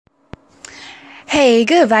Hey,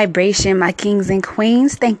 good vibration, my kings and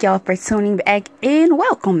queens. Thank y'all for tuning back in.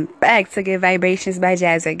 Welcome back to Good Vibrations by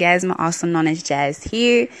Jazz Orgasmo, also known as Jazz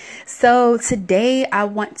here. So today I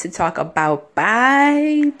want to talk about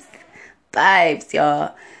vibes. Vibes,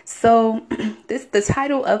 y'all. So the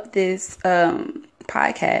title of this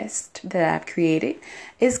podcast that I've created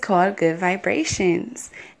is called Good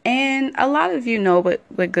Vibrations. And a lot of you know what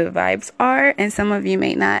good vibes are, and some of you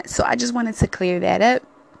may not. So I just wanted to clear that up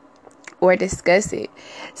or discuss it.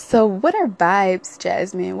 So what are vibes,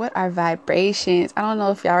 Jasmine? What are vibrations? I don't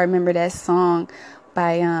know if y'all remember that song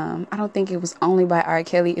by I don't think it was only by R.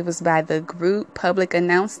 Kelly. It was by the group Public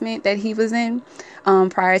Announcement that he was in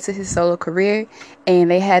prior to his solo career,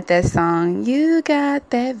 and they had that song, You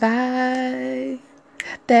Got That Vibe.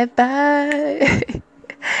 That vibe.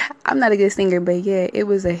 I'm not a good singer, but yeah, it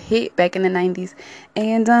was a hit back in the 90s.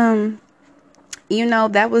 And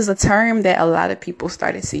that was a term that a lot of people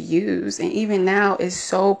started to use. And even now, it's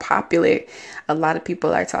so popular. A lot of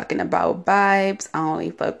people are talking about vibes. I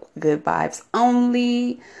only fuck with good vibes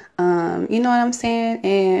only. You know what I'm saying?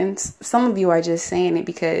 And some of you are just saying it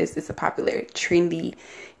because it's a popular, trendy,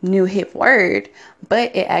 new hip word.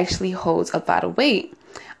 But it actually holds a lot of weight.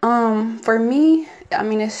 For me, I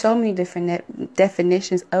mean, there's so many different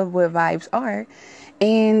definitions of what vibes are.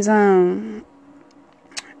 And,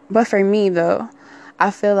 but for me, though, I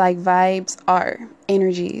feel like vibes are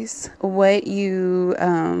energies, what you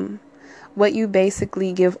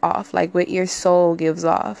basically give off, like what your soul gives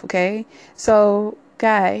off, okay? So,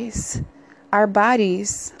 guys, our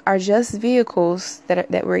bodies are just vehicles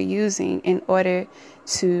that we're using in order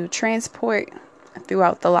to transport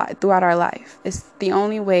throughout our life. It's the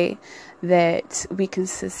only way that we can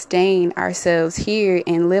sustain ourselves here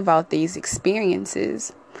and live out these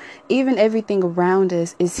experiences. Even everything around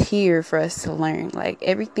us is here for us to learn. Like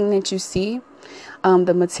everything that you see,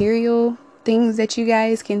 the material things that you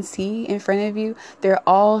guys can see in front of you, they're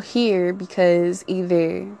all here because it's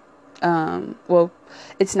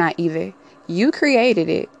not either. You created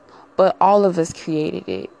it, but all of us created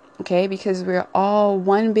it. Okay, because we're all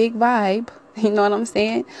one big vibe. You know what I'm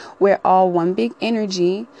saying? We're all one big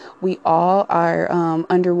energy. We all are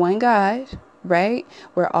under one God, right?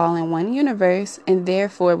 We're all in one universe, and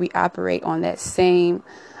therefore we operate on that same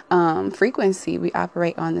frequency. We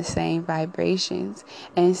operate on the same vibrations.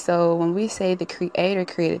 And so when we say the creator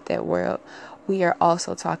created that world, we are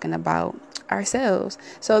also talking about ourselves.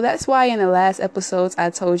 So that's why in the last episodes I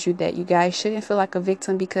told you that you guys shouldn't feel like a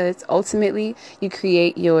victim, because ultimately you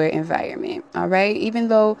create your environment. All right, even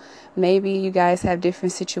though maybe you guys have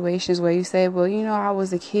different situations where you say, well, I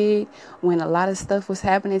was a kid when a lot of stuff was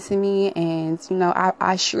happening to me, and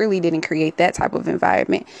I surely didn't create that type of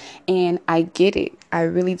environment. And I get it, I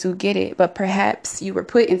really do get it. But perhaps you were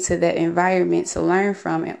put into that environment to learn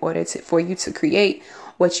from in order for you to create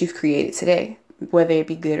what you've created today, whether it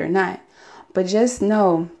be good or not. But just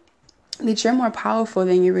know that you're more powerful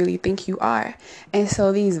than you really think you are. And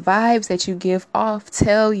so these vibes that you give off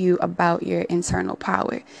tell you about your internal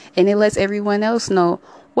power. And it lets everyone else know,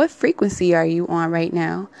 what frequency are you on right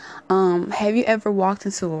now? Have you ever walked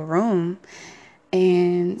into a room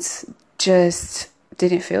and just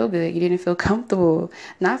didn't feel good? You didn't feel comfortable.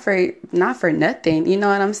 Not for nothing. You know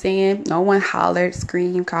what I'm saying? No one hollered,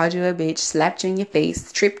 screamed, called you a bitch, slapped you in your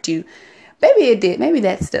face, tripped you. Maybe it did. Maybe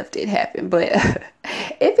that stuff did happen. But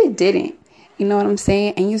if it didn't, you know what I'm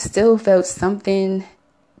saying? And you still felt something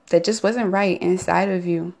that just wasn't right inside of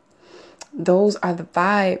you. Those are the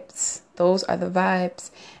vibes. Those are the vibes.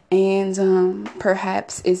 And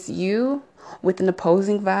perhaps it's you with an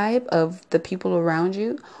opposing vibe of the people around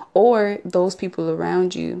you, or those people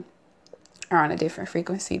around you are on a different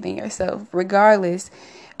frequency than yourself. Regardless,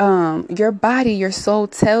 your body, your soul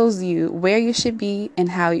tells you where you should be and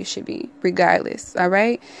how you should be, regardless. All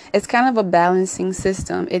right. It's kind of a balancing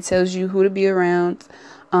system. It tells you who to be around,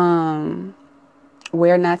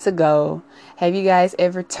 where not to go. Have you guys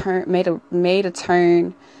ever made a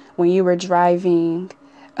turn when you were driving?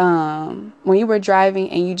 When you were driving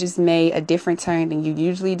and you just made a different turn than you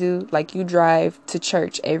usually do, like you drive to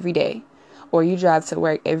church every day, or you drive to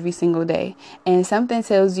work every single day, and something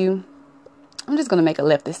tells you, I'm just going to make a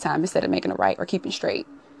left this time instead of making a right or keeping straight.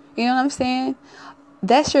 You know what I'm saying?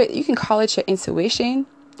 You can call it your intuition.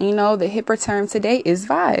 The hipper term today is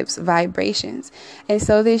vibes, vibrations. And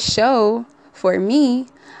so this show, for me,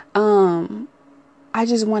 I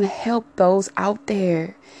just want to help those out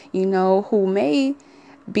there, who may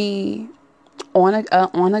be on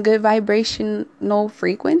a good vibrational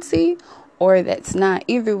frequency, or that's not.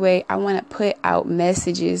 Either way, I want to put out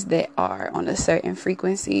messages that are on a certain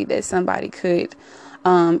frequency that somebody could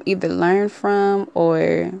either learn from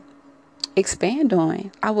or expand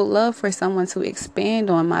on. I would love for someone to expand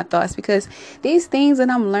on my thoughts, because these things that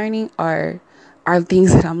I'm learning are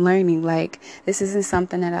things that I'm learning. Like, this isn't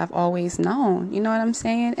something that I've always known. You know what I'm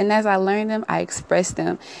saying? And as I learn them, I express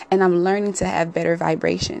them, and I'm learning to have better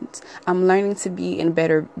vibrations. I'm learning to be in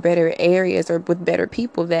better areas, or with better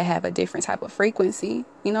people that have a different type of frequency.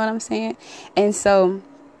 You know what I'm saying? And so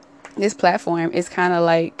this platform is kind of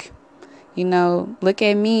like, look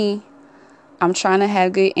at me. I'm trying to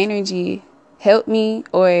have good energy. Help me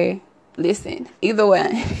or listen. Either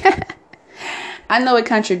way. I know it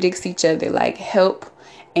contradicts each other, like help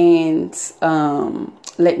and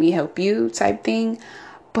let me help you type thing.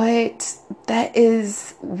 But that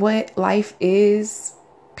is what life is,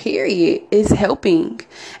 period. Is helping.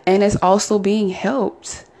 And it's also being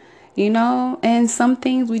helped. And some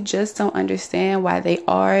things we just don't understand why they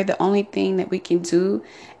are. The only thing that we can do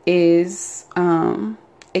is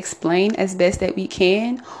explain as best that we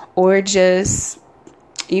can, or just,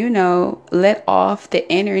 let off the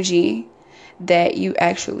energy that you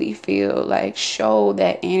actually feel. Like, show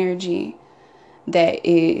that energy that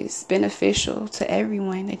is beneficial to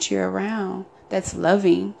everyone that you're around, that's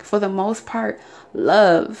loving. For the most part,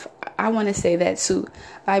 love. I want to say that too.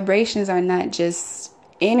 Vibrations are not just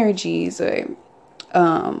energies, or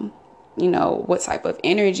what type of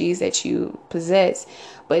energies that you possess,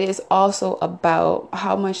 but it's also about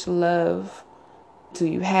how much love do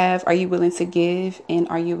you have, are you willing to give, and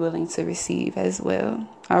are you willing to receive as well.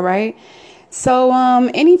 All right. So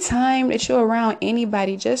anytime that you're around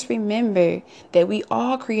anybody, just remember that we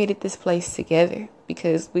all created this place together,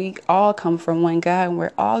 because we all come from one God, and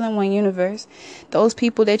we're all in one universe. Those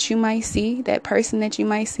people that you might see, that person that you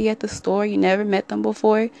might see at the store, you never met them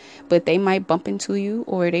before, but they might bump into you,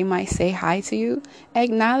 or they might say hi to you.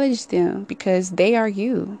 Acknowledge them, because they are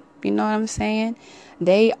you. You know what I'm saying?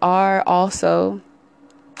 They are also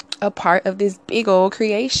a part of this big old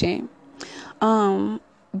creation.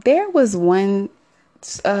 There was one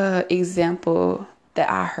example that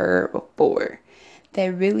I heard before that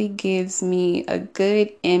really gives me a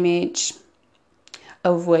good image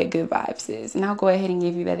of what good vibes is. And I'll go ahead and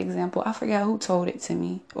give you that example. I forgot who told it to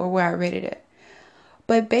me or where I read it at.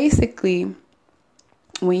 But basically,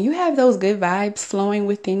 when you have those good vibes flowing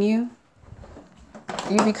within you,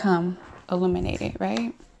 you become illuminated,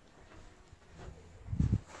 right?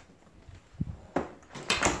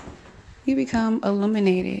 You become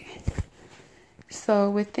illuminated. So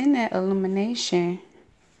within that illumination,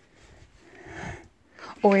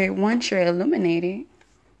 or once you're illuminated,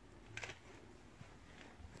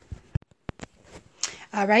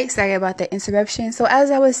 all right, sorry about that interruption. So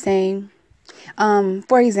as I was saying,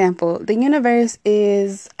 for example, the universe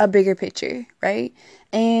is a bigger picture, right?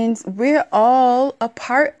 And we're all a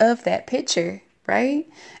part of that picture, right?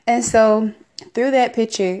 And so through that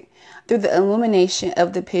picture, through the illumination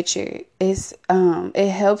of the picture, it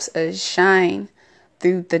helps us shine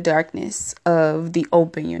through the darkness of the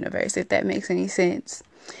open universe, if that makes any sense.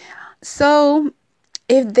 So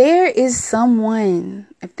if there is somebody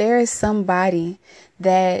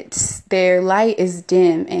that their light is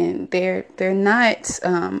dim, and they're not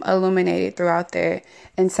illuminated throughout their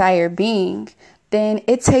entire being, then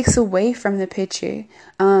it takes away from the picture.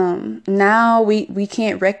 Now we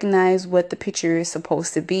can't recognize what the picture is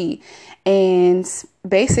supposed to be. And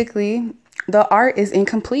basically, the art is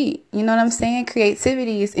incomplete. You know what I'm saying?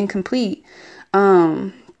 Creativity is incomplete.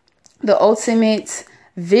 The ultimate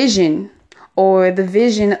vision, or the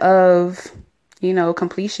vision of,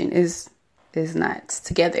 completion is not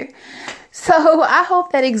together. So I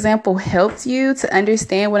hope that example helped you to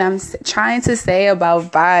understand what I'm trying to say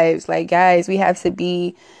about vibes. Like, guys, we have to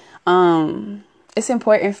be, it's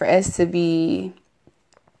important for us to be,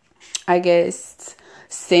 I guess,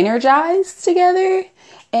 synergized together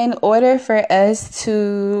in order for us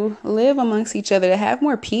to live amongst each other, to have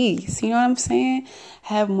more peace. You know what I'm saying?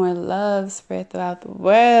 Have more love spread throughout the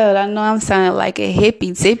world. I know I'm sounding like a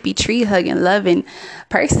hippie, zippy, tree hugging, loving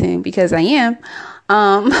person, because I am.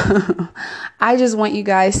 I just want you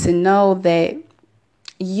guys to know that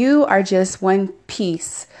you are just one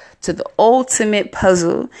piece to the ultimate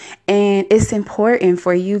puzzle, and it's important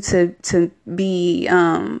for you to be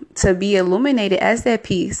illuminated as that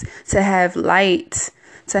piece, to have light,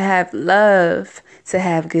 to have love, to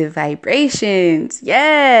have good vibrations.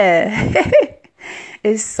 Yeah.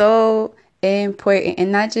 It's so important,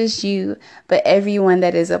 and not just you, but everyone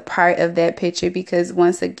that is a part of that picture, because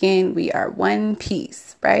once again, we are one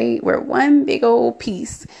piece, right? We're one big old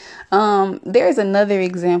piece. There's another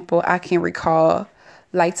example I can recall,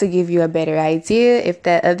 like, to give you a better idea, if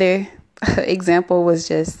that other example was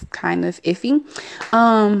just kind of iffy.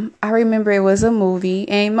 I remember it was a movie,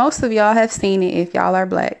 and most of y'all have seen it if y'all are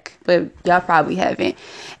black, but y'all probably haven't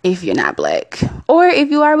if you're not black. Or if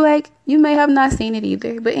you are black, you may have not seen it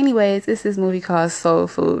either. But anyways, it's this movie called Soul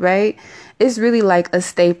Food, right? It's really like a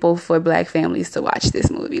staple for black families to watch this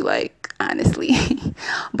movie, like, honestly.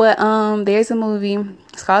 But there's a movie,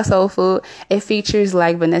 it's called Soul Food. It features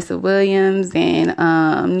like Vanessa Williams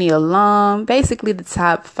and Nia Long, basically the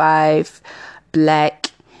top 5 black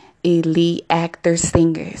elite actors,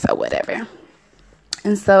 singers, or whatever.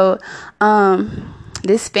 And so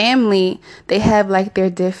this family, they have like their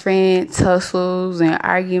different tussles and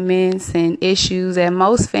arguments and issues that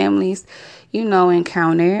most families,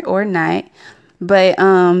 encounter or not. But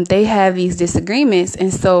they have these disagreements.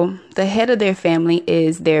 And so the head of their family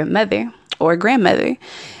is their mother or grandmother.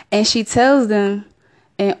 And she tells them,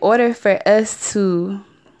 in order for us to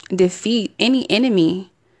defeat any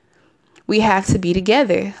enemy, we have to be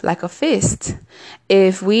together like a fist.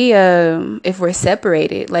 If we're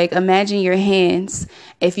separated, like imagine your hands.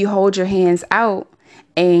 If you hold your hands out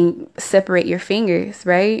and separate your fingers,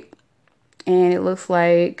 right? And it looks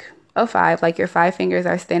like a 5, like your 5 fingers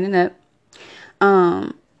are standing up.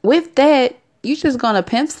 With that, you're just gonna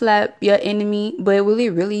pimp slap your enemy, but will it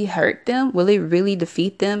really hurt them? Will it really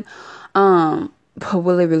defeat them? But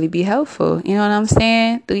will it really be helpful? You know what I'm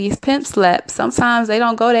saying? Through these pimp slaps, sometimes they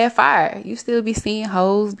don't go that far. You still be seeing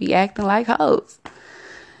hoes be acting like hoes.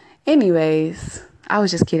 Anyways, I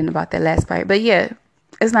was just kidding about that last part. But yeah,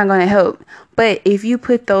 it's not gonna help. But if you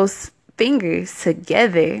put those fingers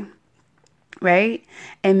together, right,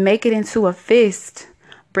 and make it into a fist,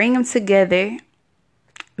 bring them together,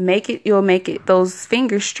 you'll make it those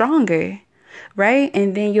fingers stronger, right?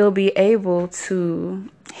 And then you'll be able to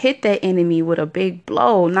hit that enemy with a big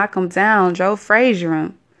blow, knock him down, Joe Frazier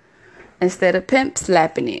him, instead of pimp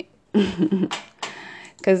slapping it.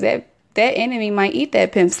 Because that enemy might eat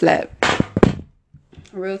that pimp slap.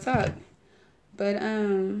 Real talk. But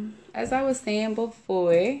as I was saying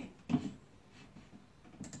before,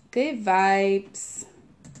 good vibes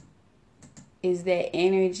is that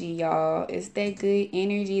energy, y'all. It's that good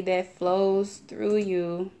energy that flows through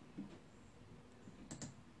you.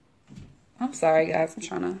 I'm sorry, guys. I'm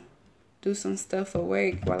trying to do some stuff for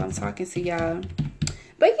work while I'm talking to y'all.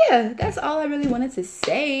 But yeah, that's all I really wanted to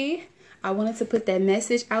say. I wanted to put that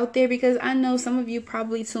message out there because I know some of you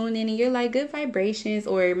probably tune in and you're like, good vibrations,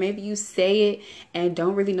 or maybe you say it and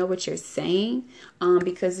don't really know what you're saying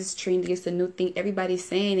because it's trendy, it's a new thing, everybody's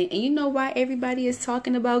saying it. And you know why everybody is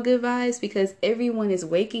talking about good vibes? Because everyone is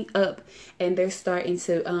waking up and they're starting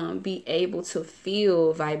to be able to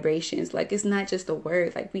feel vibrations. Like, it's not just a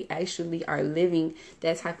word, like we actually are living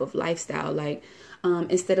that type of lifestyle. Like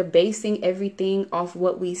instead of basing everything off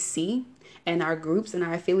what we see and our groups and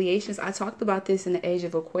our affiliations. I talked about this in the Age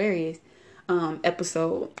of Aquarius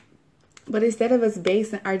episode. But instead of us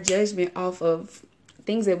basing our judgment off of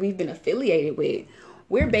things that we've been affiliated with,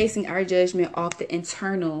 we're basing our judgment off the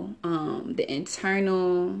internal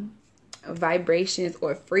vibrations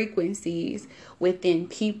or frequencies within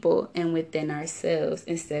people and within ourselves,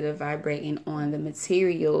 instead of vibrating on the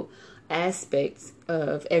material aspects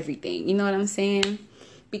of everything. You know what I'm saying?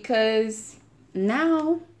 Because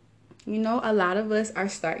now, a lot of us are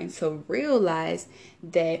starting to realize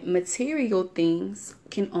that material things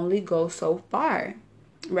can only go so far,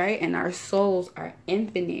 right? And our souls are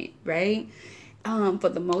infinite, right? For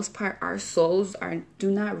the most part, our souls do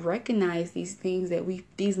not recognize these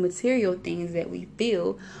material things that we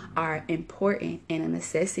feel are important and a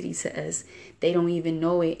necessity to us. They don't even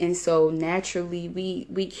know it. And so naturally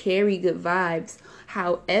we carry good vibes.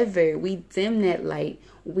 However, we dim that light.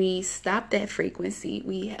 We stop that frequency.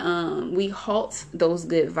 We halt those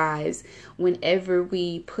good vibes whenever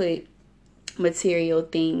we put material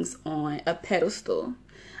things on a pedestal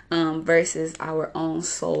versus our own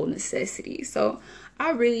soul necessity. So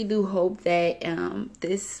I really do hope that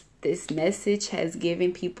this message has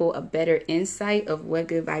given people a better insight of what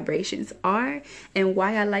good vibrations are and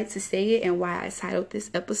why I like to say it and why I titled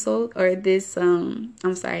this episode or this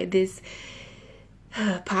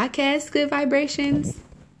podcast Good Vibrations,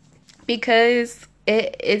 because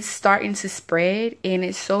it's starting to spread and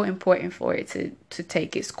it's so important for it to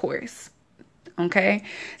take its course. Okay,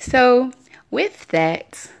 so with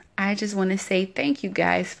that, I just want to say thank you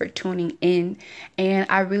guys for tuning in, and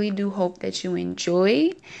I really do hope that you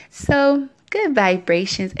enjoyed. So good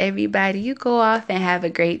vibrations, everybody. You go off and have a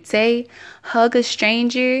great day. Hug a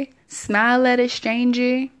stranger, smile at a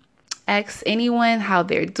stranger, ask anyone how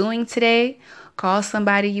they're doing today. Call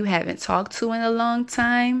somebody you haven't talked to in a long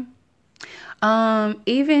time.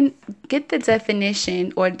 Even get the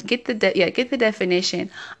definition, or get the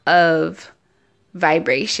definition of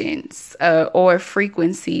vibrations, or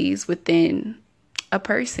frequencies within a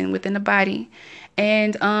person, within a body.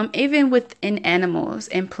 And even within animals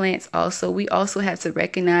and plants also, we also have to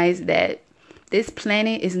recognize that this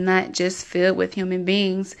planet is not just filled with human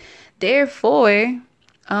beings. Therefore,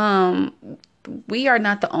 we are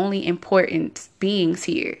not the only important beings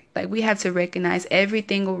here. Like, we have to recognize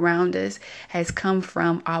everything around us has come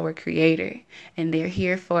from our creator, and they're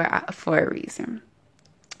here for a reason.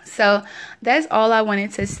 So that's all I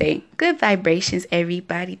wanted to say. Good vibrations,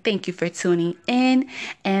 everybody. Thank you for tuning in,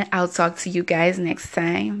 and I'll talk to you guys next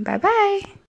time. Bye bye.